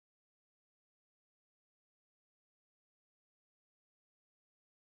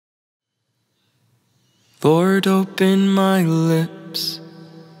Lord, open my lips,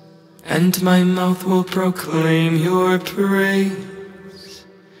 and my mouth will proclaim your praise.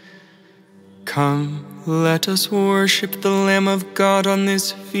 Come, let us worship the Lamb of God on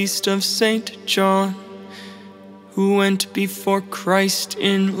this feast of St. John, who went before Christ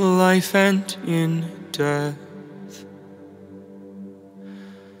in life and in death.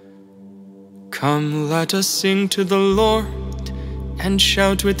 Come, let us sing to the Lord, and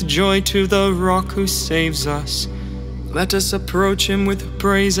shout with joy to the Rock who saves us. Let us approach him with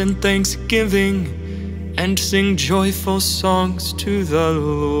praise and thanksgiving, and sing joyful songs to the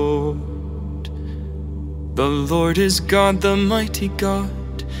Lord. The Lord is God, the mighty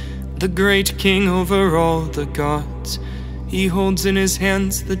God, the great King over all the gods. He holds in his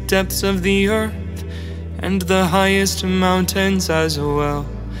hands the depths of the earth, and the highest mountains as well.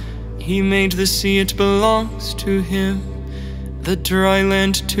 He made the sea, it belongs to him, the dry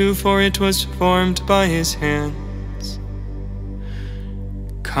land too, for it was formed by his hands.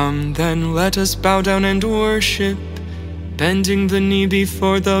 Come then, let us bow down and worship, bending the knee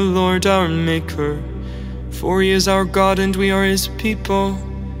before the Lord our Maker. For he is our God and we are his people,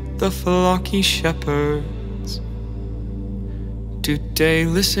 the flock he shepherds. Today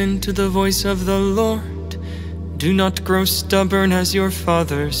listen to the voice of the Lord. Do not grow stubborn as your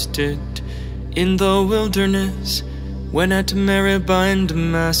fathers did in the wilderness, when at Meribah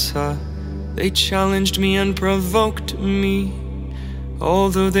and Massah they challenged me and provoked me,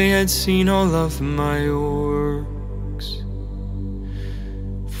 although they had seen all of my works.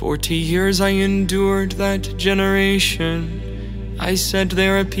 40 years I endured that generation. I said, they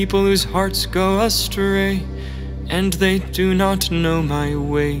are a people whose hearts go astray, and they do not know my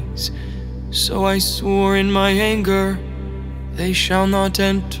ways. So I swore in my anger, they shall not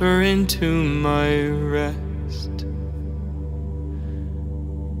enter into my rest.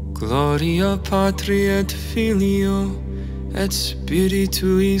 Gloria Patri et Filio et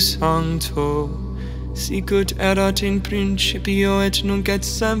Spiritui Sancto, sicut erat in principio et nunc et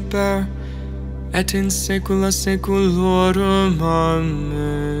semper, et in saecula saeculorum.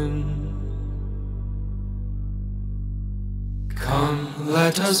 Amen. Come,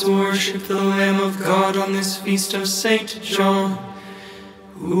 let us worship the Lamb of God on this feast of St. John,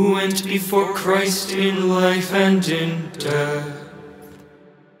 who went before Christ in life and in death.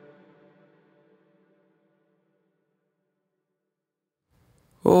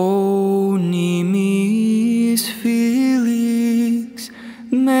 O Nimis Felix,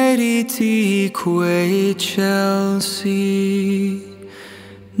 meritique Chelsea,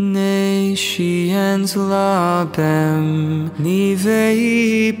 Nesciens labem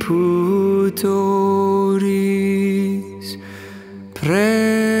nivei putoris,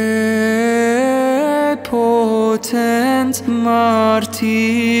 prepotent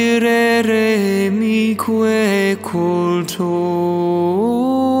martyre remique cultor,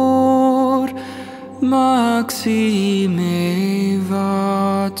 maxime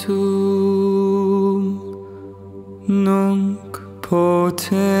vatum, nunc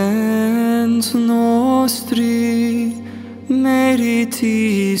potens nostri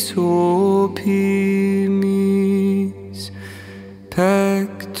meritis opimis,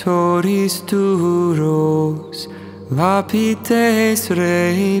 pectoris duros lapides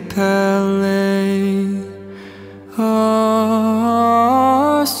repelle,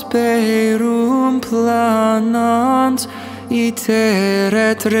 asperum planans iter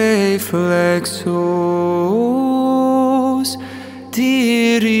et reflexos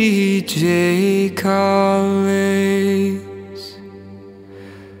dirige cales,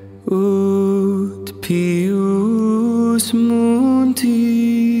 ut pius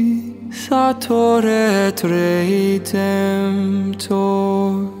munti sator et redemptor,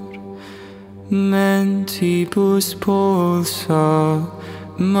 mentibus pulsa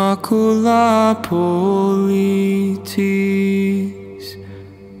macula politis,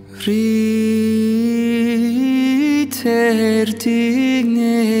 riter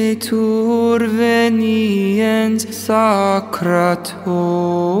dignetur veniens sacratos,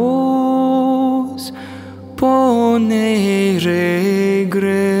 bone regressus,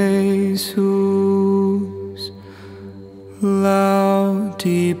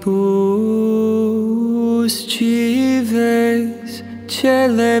 laudibus cives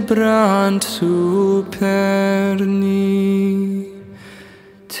celebrant superni,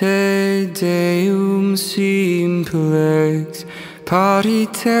 Te Deum simplex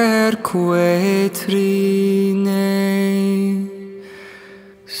pariterque trine,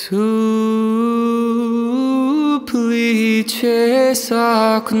 supplices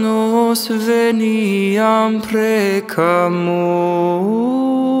ac nos veniam precamur,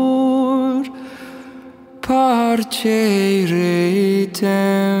 Parce Redemptis.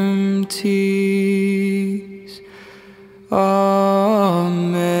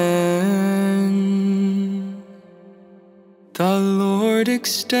 Amen. The Lord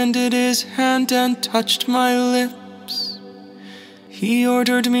extended his hand and touched my lips. He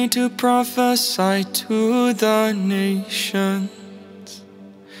ordered me to prophesy to the nations.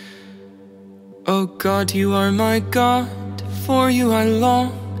 O God, you are my God, for you I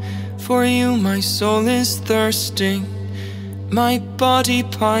long, for you my soul is thirsting. My body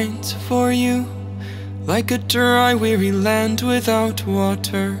pines for you, like a dry, weary land without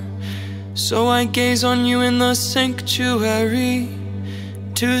water. So I gaze on you in the sanctuary,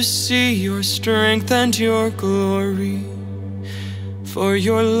 to see your strength and your glory. For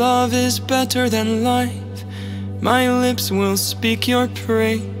your love is better than life, my lips will speak your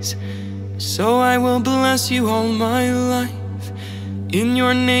praise. So I will bless you all my life, in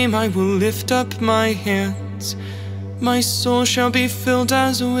your name I will lift up my hands. My soul shall be filled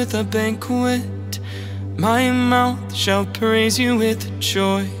as with a banquet, my mouth shall praise you with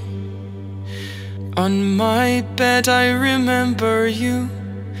joy. On my bed I remember you,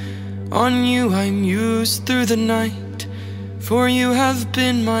 on you I muse through the night. For you have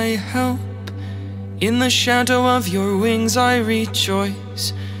been my help, in the shadow of your wings I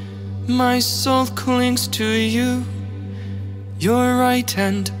rejoice. My soul clings to you, your right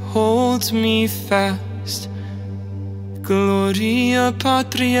hand holds me fast. Gloria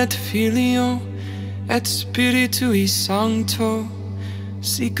Patri et Filio et Spiritui Sancto,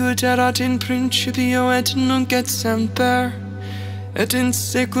 sicut erat in principio et nunc et semper, et in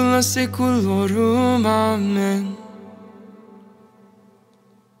saecula saeculorum. Amen.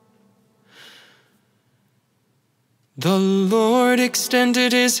 The Lord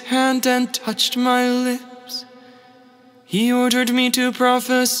extended his hand and touched my lips. He ordered me to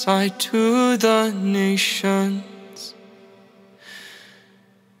prophesy to the nations.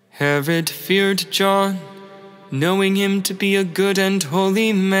 Herod feared John, knowing him to be a good and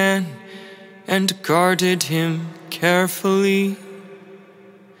holy man, and guarded him carefully.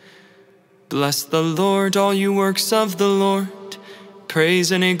 Bless the Lord, all you works of the Lord.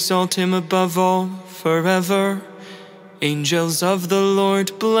 Praise and exalt him above all forever. Angels of the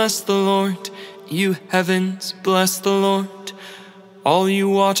Lord, bless the Lord. You heavens, bless the Lord. All you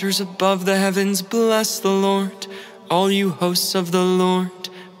waters above the heavens, bless the Lord. All you hosts of the Lord,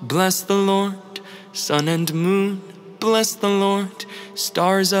 bless the Lord. Sun and moon, bless the Lord.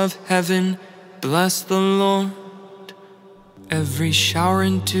 Stars of heaven, bless the Lord. Every shower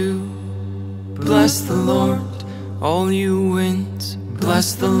and dew, bless the Lord. All you winds,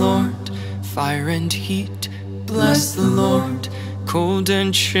 bless the Lord. Fire and heat, bless the Lord. Cold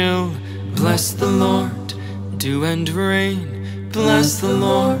and chill, bless the Lord. Dew and rain, bless the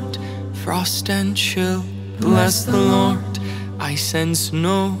Lord. Frost and chill, bless the Lord. Ice and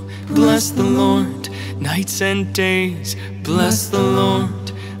snow, bless the Lord. Nights and days, bless the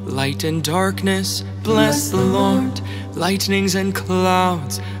Lord. Light and darkness, bless the Lord. Lightnings and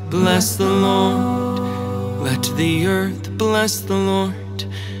clouds, bless the Lord. Let the earth bless the Lord.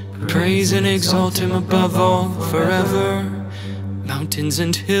 Praise and exalt him above all forever. Mountains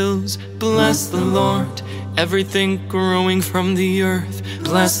and hills, bless the Lord. Everything growing from the earth,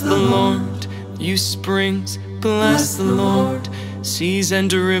 bless the Lord. You springs, bless the Lord. Seas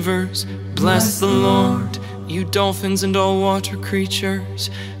and rivers, bless the Lord. You dolphins and all water creatures,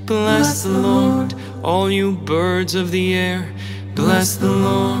 bless the Lord. All you birds of the air, bless the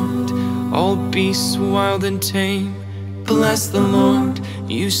Lord. All beasts wild and tame, bless the Lord.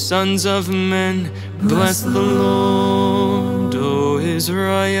 You sons of men, bless the Lord. O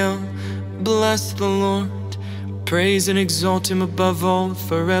Israel, bless the Lord. Praise and exalt him above all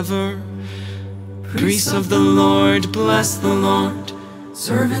forever. Priests of the Lord, bless the Lord.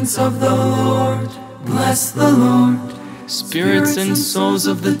 Servants of the Lord, bless the Lord. Spirits and souls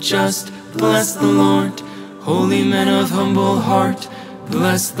of the just, bless the Lord. Holy men of humble heart,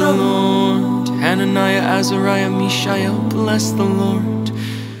 bless the Lord. Hananiah, Azariah, Mishael, bless the Lord.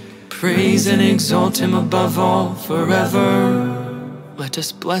 Praise and exalt him above all forever. Let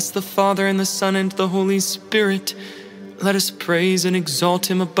us bless the Father and the Son and the Holy Spirit. Let us praise and exalt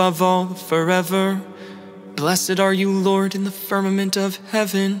him above all forever. Blessed are you, Lord, in the firmament of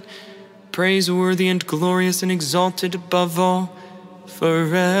heaven, praiseworthy and glorious and exalted above all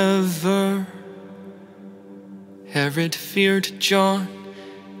forever. Herod feared John,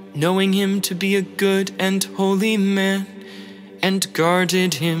 knowing him to be a good and holy man, and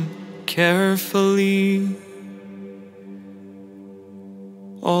guarded him carefully.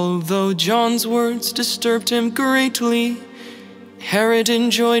 Although John's words disturbed him greatly, Herod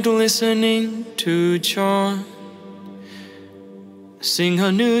enjoyed listening to John. Sing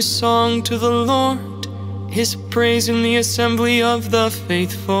a new song to the Lord, his praise in the assembly of the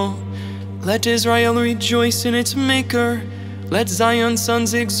faithful. Let Israel rejoice in its Maker. Let Zion's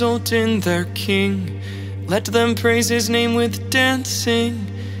sons exult in their King. Let them praise his name with dancing,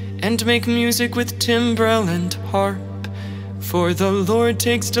 and make music with timbrel and harp. For the Lord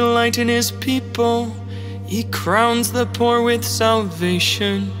takes delight in his people. He crowns the poor with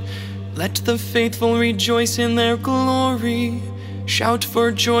salvation. Let the faithful rejoice in their glory. Shout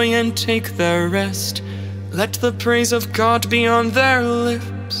for joy and take their rest. Let the praise of God be on their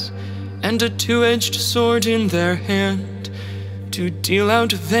lips, and a two-edged sword in their hand, to deal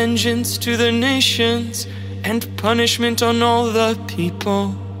out vengeance to the nations, and punishment on all the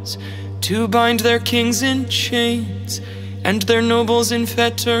peoples, to bind their kings in chains, and their nobles in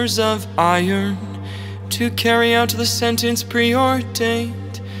fetters of iron, to carry out the sentence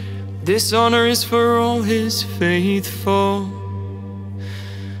preordained. This honor is for all his faithful.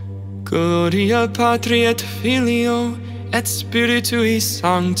 Gloria Patri et Filio et Spiritui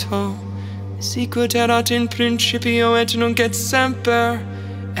Sancto, sicut erat in principio et nunc et semper,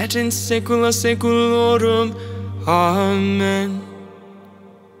 et in saecula saeculorum. Amen.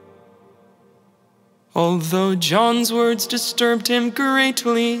 Although John's words disturbed him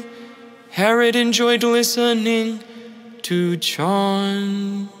greatly, Herod enjoyed listening to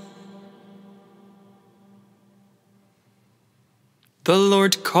John. The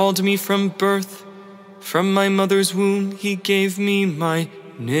Lord called me from birth. From my mother's womb he gave me my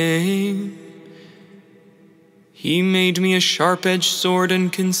name. He made me a sharp-edged sword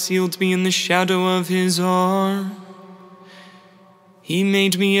and concealed me in the shadow of his arm. He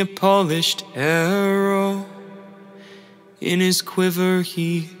made me a polished arrow. In his quiver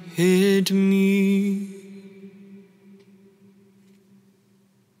he hid me.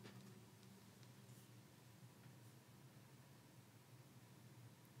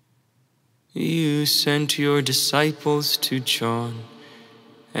 You sent your disciples to John,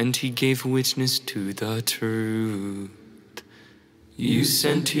 and he gave witness to the truth. You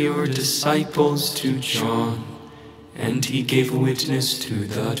sent your disciples to John, and he gave witness to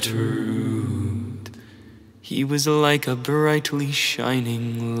the truth. He was like a brightly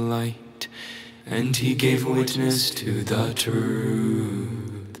shining light, and he gave witness to the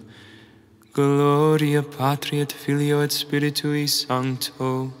truth. Gloria Patri et Filio et Spiritui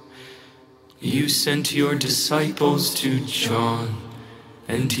Sancto. You sent your disciples to John,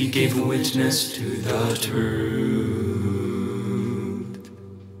 and he gave witness to the truth.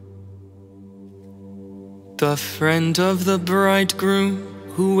 The friend of the bridegroom,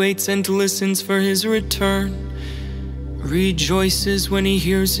 who waits and listens for his return, rejoices when he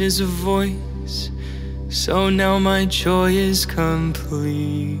hears his voice. So now my joy is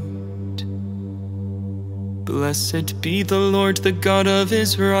complete. Blessed be the Lord, the God of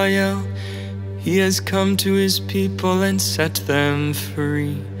Israel. He has come to his people and set them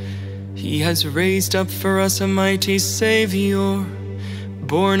free. He has raised up for us a mighty Savior,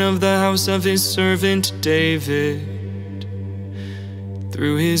 born of the house of his servant David.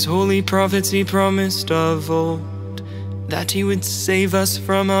 Through his holy prophets he promised of old that he would save us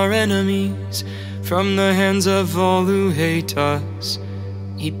from our enemies, from the hands of all who hate us.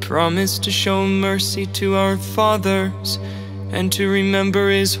 He promised to show mercy to our fathers, and to remember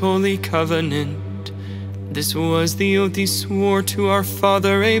his holy covenant. This was the oath he swore to our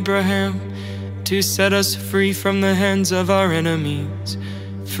father Abraham, to set us free from the hands of our enemies,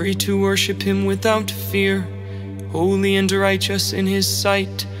 free to worship him without fear, holy and righteous in his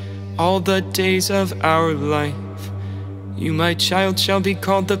sight, all the days of our life. You, my child, shall be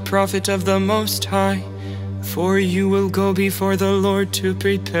called the prophet of the Most High, for you will go before the Lord to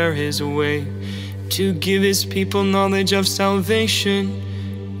prepare his way, to give his people knowledge of salvation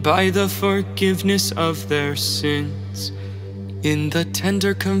by the forgiveness of their sins. In the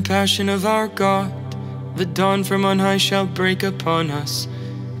tender compassion of our God, the dawn from on high shall break upon us,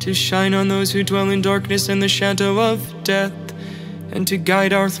 to shine on those who dwell in darkness and the shadow of death, and to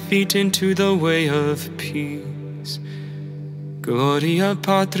guide our feet into the way of peace. Gloria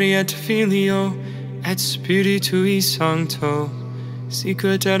Patri et Filio et Spiritui Sancto,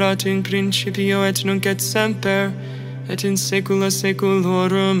 sicut erat in principio et nunc et semper, et in saecula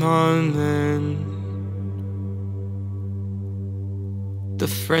saeculorum. Amen. The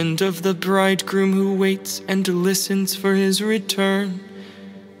friend of the bridegroom, who waits and listens for his return,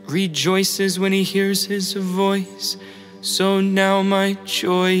 rejoices when he hears his voice. So now my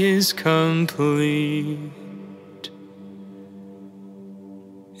joy is complete.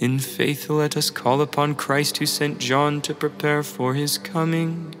 In faith let us call upon Christ who sent John to prepare for his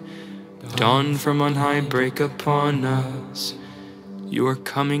coming. Dawn from on high break upon us. Your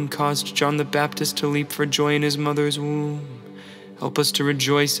coming caused John the Baptist to leap for joy in his mother's womb. Help us to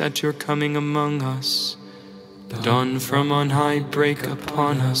rejoice at your coming among us. Dawn from on high break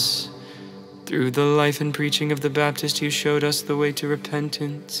upon us. Through the life and preaching of the Baptist, you showed us the way to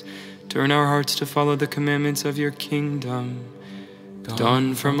repentance. Turn our hearts to follow the commandments of your kingdom.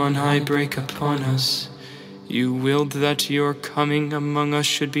 Dawn from on high break upon us. You willed that your coming among us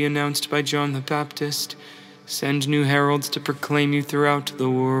should be announced by John the Baptist. Send new heralds to proclaim you throughout the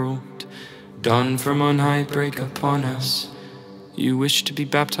world. Dawn from on high break upon us. You wished to be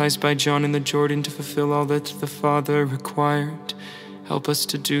baptized by John in the Jordan to fulfill all that the Father required. Help us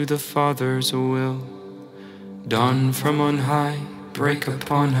to do the Father's will. Dawn from on high break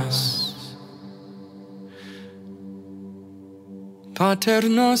upon us. Pater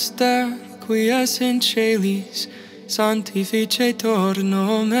noster, qui es in celis, sanctificetur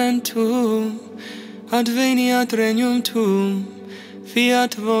nomen tuum, adveniat regnum tuum,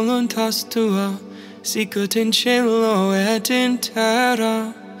 fiat voluntas tua, sicut in cielo et in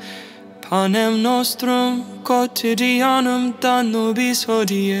terra. Panem nostrum quotidianum da nobis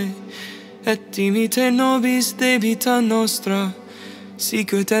hodie, et dimite nobis debita nostra,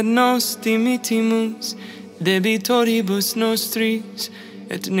 sicut et nos dimitimus debitoribus nostris,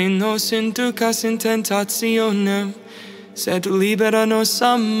 et ne nos inducas in tentationem, sed libera nos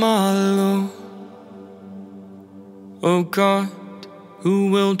a malo. O God, who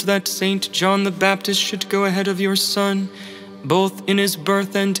willed that Saint John the Baptist should go ahead of your Son, both in his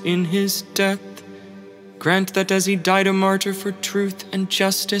birth and in his death, grant that as he died a martyr for truth and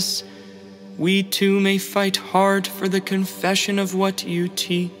justice, we too may fight hard for the confession of what you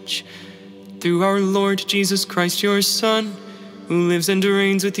teach. Through our Lord Jesus Christ, your Son, who lives and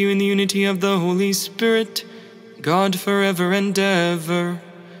reigns with you in the unity of the Holy Spirit, God forever and ever.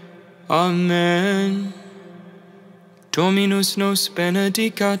 Amen. Dominus nos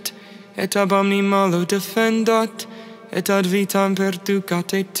benedicat, et ab omni malo defendat, et ad vitam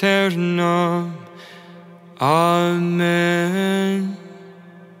perducat aeternam. Amen.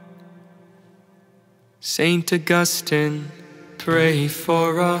 Saint Augustine, pray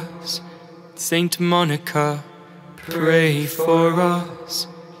for us. Saint Monica, pray for us.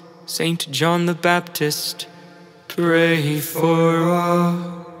 Saint John the Baptist, pray for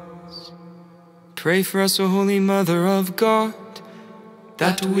us. Pray for us, O Holy Mother of God,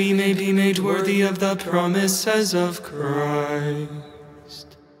 that we may be made worthy of the promises of Christ.